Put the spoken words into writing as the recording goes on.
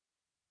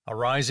A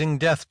Rising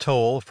Death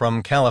Toll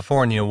from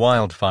California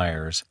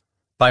Wildfires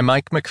by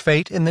Mike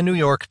McPhate in the New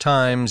York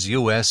Times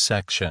U.S.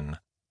 section.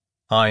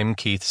 I'm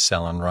Keith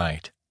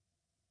Sellen-Wright.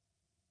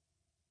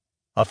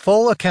 A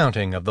full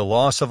accounting of the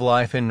loss of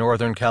life in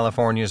Northern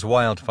California's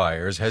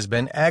wildfires has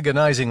been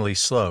agonizingly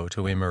slow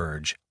to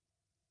emerge.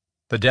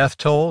 The death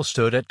toll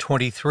stood at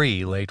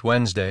 23 late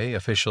Wednesday,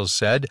 officials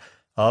said,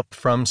 up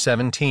from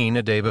 17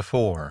 a day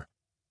before.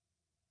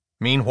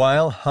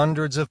 Meanwhile,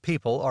 hundreds of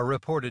people are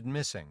reported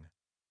missing.